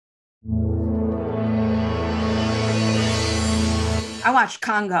I watched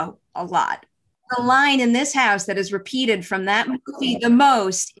Congo a lot. The line in this house that is repeated from that movie the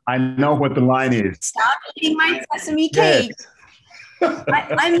most. I know what the line is. Stop eating my sesame Yes.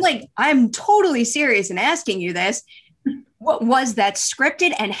 cake. I'm totally serious in asking you this. What was that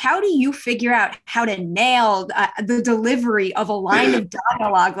scripted, and how do you figure out how to nail the delivery of a line of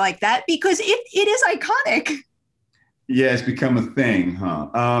dialogue like that? Because it is iconic. Yeah, it's become a thing, huh?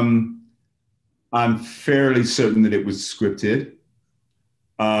 I'm fairly certain that it was scripted.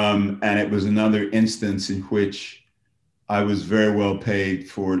 And it was another instance in which I was very well paid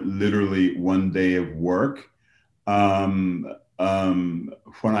for literally one day of work.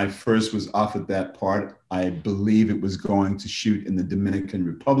 When I first was offered that part, I believe it was going to shoot in the Dominican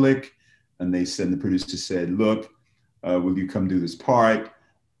Republic. And the producer said, look, will you come do this part?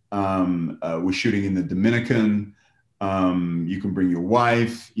 We're shooting in the Dominican. You can bring your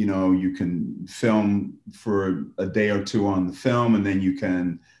wife, you can film for a day or two on the film, and then you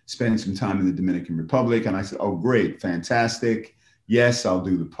can spend some time in the Dominican Republic. And I said, oh, great, fantastic. Yes, I'll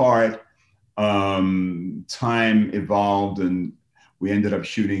do the part. Time evolved and we ended up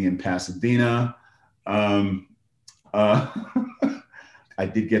shooting in Pasadena. I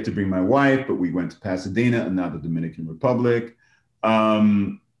did get to bring my wife, but we went to Pasadena and now the Dominican Republic.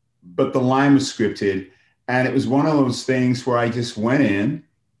 But the line was scripted. And it was one of those things where I just went in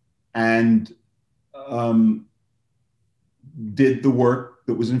and did the work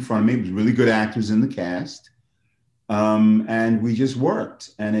that was in front of me. It was really good actors in the cast. And we just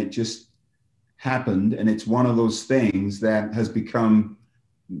worked, and it just happened. And it's one of those things that has become,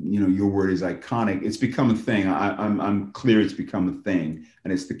 your word is iconic. It's become a thing. I'm clear it's become a thing.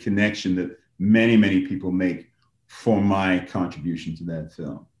 And it's the connection that many, many people make for my contribution to that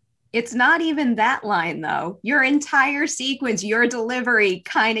film. It's not even that line, though. Your entire sequence, your delivery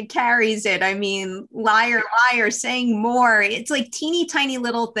kind of carries it. I mean, liar, liar, saying more. It's like teeny tiny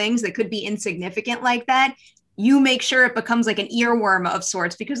little things that could be insignificant like that. You make sure it becomes like an earworm of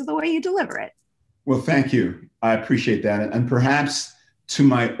sorts because of the way you deliver it. Well, thank you. I appreciate that. And perhaps to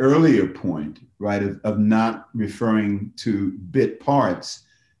my earlier point, right, of not referring to bit parts,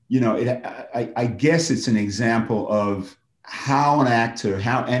 I guess it's an example of how an actor,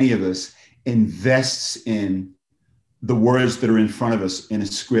 how any of us invests in the words that are in front of us in a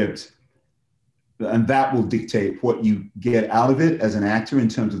script. And that will dictate what you get out of it as an actor in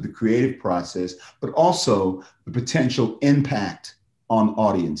terms of the creative process, but also the potential impact on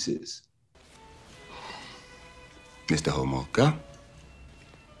audiences. Mr. Homolka?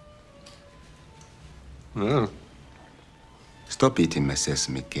 Well, stop eating my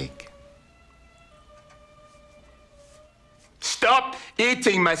sesame cake. Stop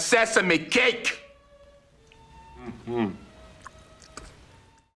eating my sesame cake! Mm-hmm.